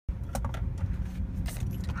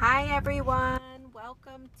Hi everyone,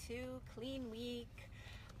 welcome to Clean Week.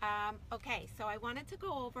 Okay, so I wanted to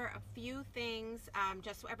go over a few things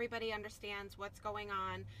just so everybody understands what's going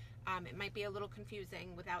on. It might be a little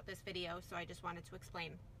confusing without this video, so I just wanted to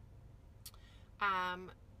explain. As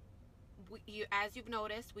you've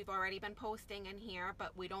noticed, we've already been posting in here,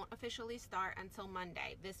 but we don't officially start until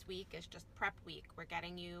Monday. This week is just prep week. We're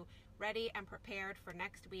getting you ready and prepared for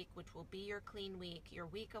next week, which will be your clean week, your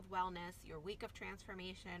week of wellness, your week of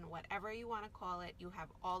transformation, whatever you want to call it. You have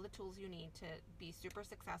all the tools you need to be super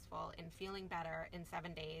successful in feeling better in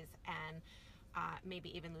 7 days and maybe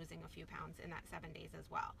even losing a few pounds in that 7 days as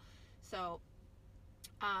well. So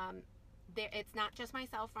it's not just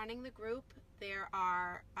myself running the group. There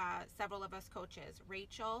are several of us coaches: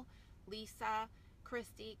 Rachel, Lisa,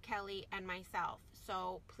 Christy, Kelly, and myself.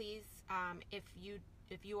 So please,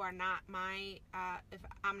 if you are not if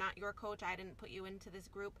I'm not your coach, I didn't put you into this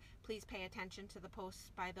group, please pay attention to the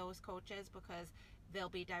posts by those coaches, because they'll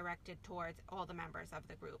be directed towards all the members of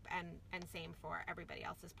the group, and same for everybody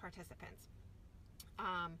else's participants.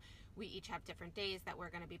 We each have different days that we're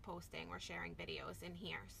going to be posting or sharing videos in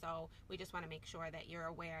here. So we just want to make sure that you're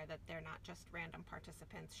aware that they're not just random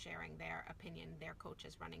participants sharing their opinion. Their coach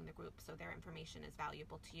is running the group, so their information is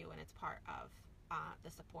valuable to you, and it's part of the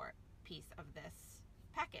support piece of this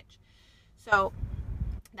package. So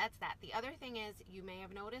that's that. The other thing is, you may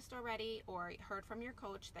have noticed already or heard from your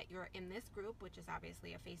coach that you're in this group, which is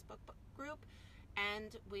obviously a Facebook group,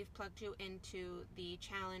 and we've plugged you into the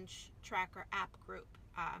Challenge Tracker app group.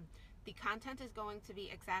 The content is going to be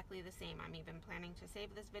exactly the same. I'm even planning to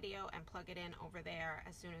save this video and plug it in over there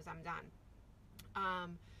as soon as I'm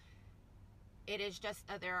done. It is just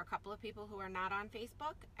there are a couple of people who are not on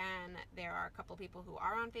Facebook, and there are a couple of people who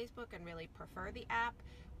are on Facebook and really prefer the app.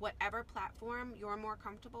 Whatever platform you're more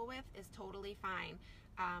comfortable with is totally fine.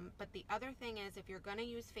 But the other thing is, if you're going to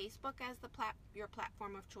use Facebook as your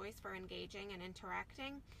platform of choice for engaging and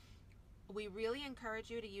interacting, we really encourage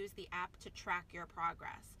you to use the app to track your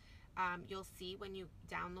progress. You'll see when you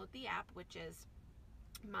download the app, which is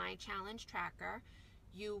My Challenge Tracker,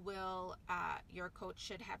 your coach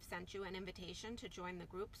should have sent you an invitation to join the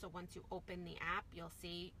group. So once you open the app, you'll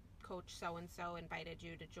see Coach so-and-so invited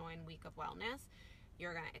you to join Week of Wellness.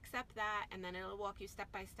 You're going to accept that, and then it'll walk you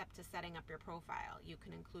step by step to setting up your profile. You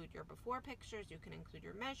can include your before pictures, you can include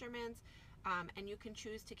your measurements, and you can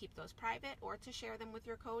choose to keep those private or to share them with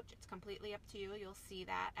your coach. It's completely up to you. You'll see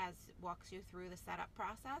that as it walks you through the setup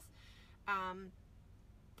process.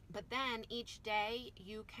 But then each day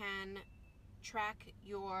you can track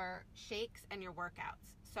your shakes and your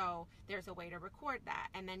workouts. So there's a way to record that,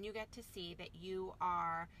 and then you get to see that you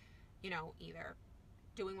are, either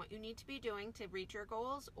doing what you need to be doing to reach your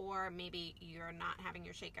goals, or maybe you're not having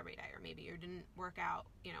your shake every day, or maybe you didn't work out,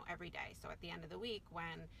 every day. So at the end of the week,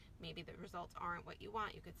 when maybe the results aren't what you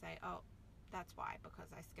want, you could say, oh, that's why,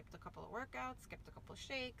 because I skipped a couple of workouts, skipped a couple of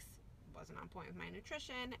shakes, wasn't on point with my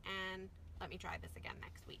nutrition, and let me try this again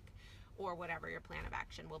next week, or whatever your plan of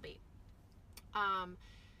action will be.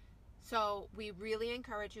 So we really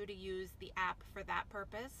encourage you to use the app for that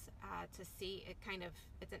purpose, to see it.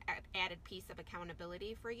 It's an added piece of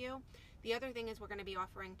accountability for you. The other thing is, we're going to be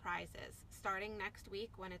offering prizes starting next week,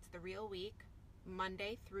 when it's the real week,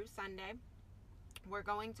 Monday through Sunday. We're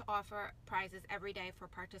going to offer prizes every day for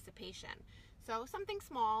participation. So something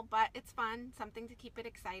small, but it's fun, something to keep it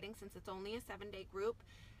exciting, since it's only a 7-day group.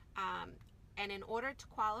 And in order to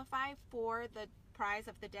qualify for the prize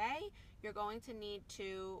of the day, you're going to need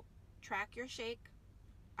to track your shake,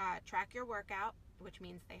 track your workout, which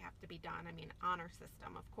means they have to be done. Honor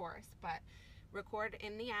system, of course, but record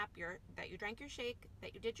in the app that you drank your shake,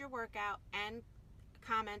 that you did your workout, and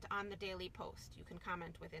comment on the daily post. You can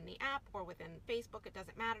comment within the app or within Facebook. It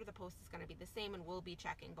doesn't matter. The post is going to be the same, and we'll be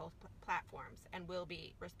checking both platforms, and we'll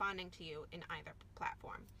be responding to you in either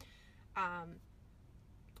platform.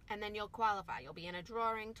 And then you'll qualify. You'll be in a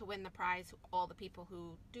drawing to win the prize. All the people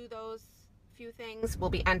who do those few things will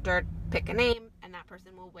be entered. Pick a name, and that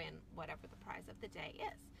person will win whatever the prize of the day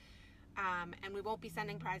is. And we won't be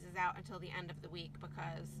sending prizes out until the end of the week,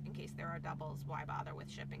 because in case there are doubles, why bother with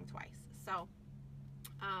shipping twice? So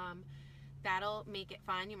that'll make it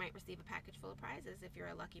fun. You might receive a package full of prizes if you're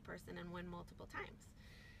a lucky person and win multiple times.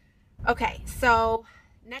 Okay, so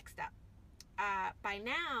next up, by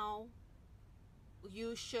now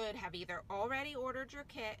you should have either already ordered your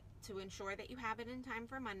kit to ensure that you have it in time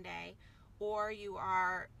for Monday, or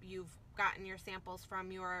you've gotten your samples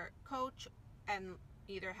from your coach and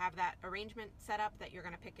either have that arrangement set up that you're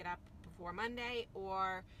going to pick it up before Monday,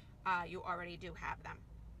 or you already do have them.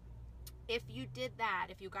 If you did that,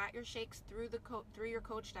 if you got your shakes through through your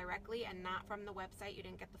coach directly and not from the website, you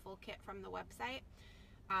didn't get the full kit from the website,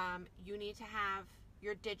 you need to have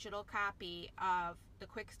your digital copy of the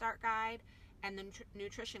quick start guide and the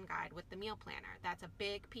nutrition guide with the meal planner. That's a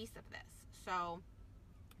big piece of this. So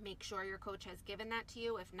make sure your coach has given that to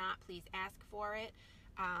you. If not, please ask for it,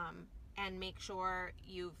 and make sure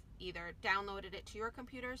you've either downloaded it to your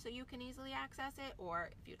computer so you can easily access it,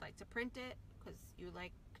 or if you'd like to print it because you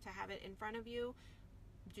like to have it in front of you,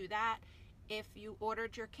 do that. If you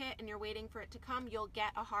ordered your kit and you're waiting for it to come, you'll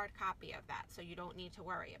get a hard copy of that, so you don't need to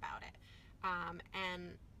worry about it.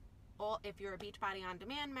 And if you're a Beachbody On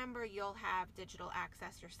Demand member, you'll have digital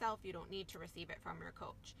access yourself. You don't need to receive it from your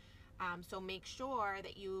coach. So make sure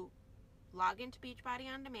that you log into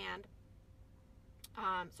Beachbody On Demand.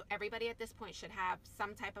 So everybody at this point should have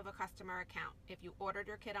some type of a customer account. If you ordered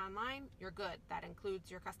your kit online, you're good. That includes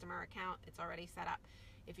your customer account. It's already set up.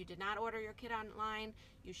 If you did not order your kit online,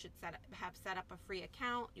 you should have set up a free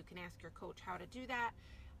account. You can ask your coach how to do that.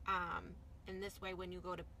 And this way, when you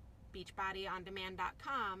go to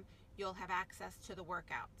beachbodyondemand.com, you'll have access to the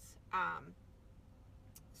workouts.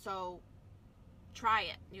 So try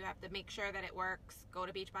it. You have to make sure that it works. Go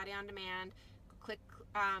to Beachbody On Demand, click,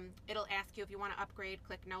 it'll ask you if you want to upgrade,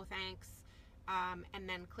 click no thanks, and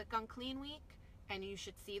then click on Clean Week, and you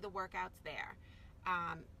should see the workouts there.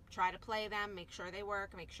 Try to play them, make sure they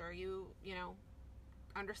work, make sure you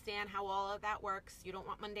understand how all of that works. You don't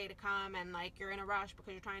want Monday to come and like you're in a rush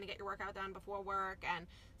because you're trying to get your workout done before work and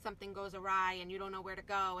something goes awry and you don't know where to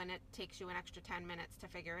go and it takes you an extra 10 minutes to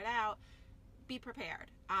figure it out. Be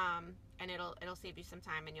prepared, and it'll save you some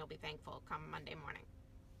time and you'll be thankful come Monday morning.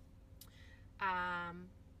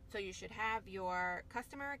 So you should have your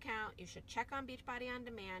customer account. You should check on Beachbody On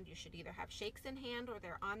Demand. You should either have shakes in hand or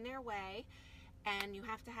they're on their way. And you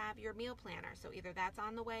have to have your meal planner. So either that's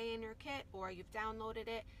on the way in your kit or you've downloaded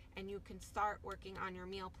it and you can start working on your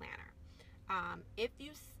meal planner. If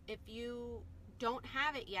you don't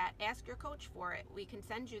have it yet, ask your coach for it. We can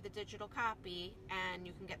send you the digital copy and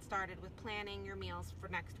you can get started with planning your meals for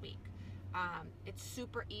next week. It's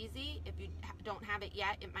super easy. If you don't have it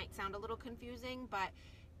yet, it might sound a little confusing, but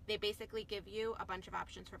they basically give you a bunch of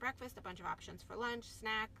options for breakfast, a bunch of options for lunch,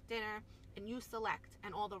 snack, dinner, and you select,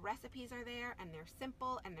 and all the recipes are there, and they're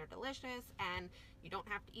simple and they're delicious, and you don't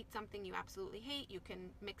have to eat something you absolutely hate. You can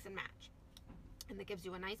mix and match. And that gives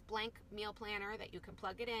you a nice blank meal planner that you can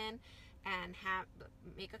plug it in and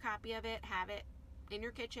make a copy of it, have it in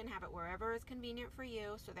your kitchen, have it wherever is convenient for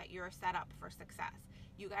you so that you're set up for success.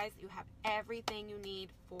 You guys, you have everything you need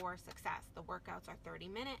for success. The workouts are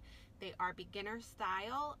 30-minute. They are beginner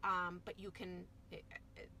style, but you can,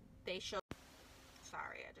 they show,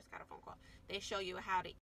 sorry, I just got a phone call. They show you how to,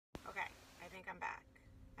 okay, I think I'm back.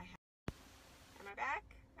 Am I back?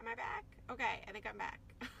 Am I back? Okay, I think I'm back.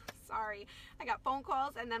 Sorry, I got phone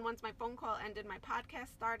calls, and then once my phone call ended, my podcast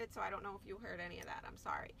started, so I don't know if you heard any of that. I'm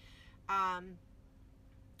sorry.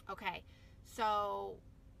 Okay, so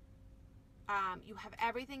you have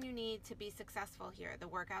everything you need to be successful here. The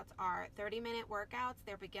workouts are 30-minute workouts.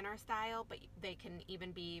 They're beginner style, but they can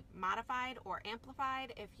even be modified or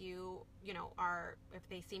amplified if if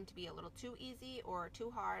they seem to be a little too easy or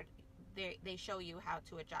too hard. They show you how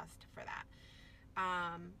to adjust for that.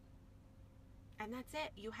 And that's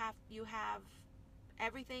it. You have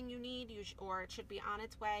everything you need, or it should be on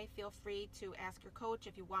its way. Feel free to ask your coach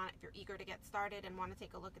if you're eager to get started and want to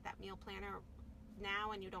take a look at that meal planner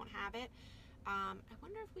now and you don't have it. I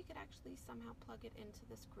wonder if we could actually somehow plug it into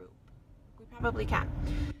this group. We probably can.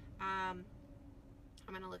 I'm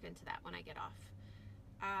going to look into that when I get off.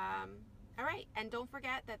 All right, and don't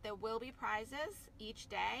forget that there will be prizes each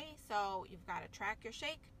day. So you've got to track your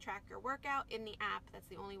shake, track your workout in the app. That's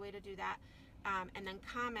the only way to do that. And then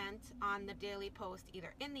comment on the daily post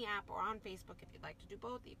either in the app or on Facebook if you'd like to do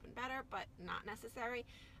both, even better, but not necessary.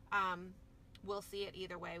 We'll see it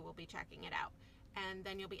either way. We'll be checking it out. And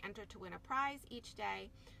then you'll be entered to win a prize each day.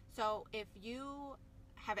 So if you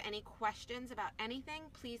have any questions about anything,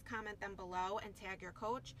 please comment them below and tag your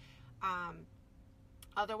coach.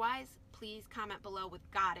 Otherwise, please comment below with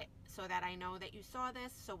 "got it" so that I know that you saw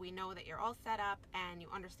this, so we know that you're all set up and you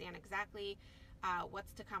understand exactly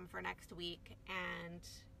what's to come for next week, and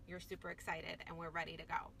you're super excited and we're ready to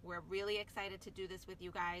go. We're really excited to do this with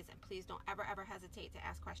you guys, and please don't ever hesitate to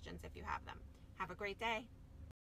ask questions if you have them. Have a great day.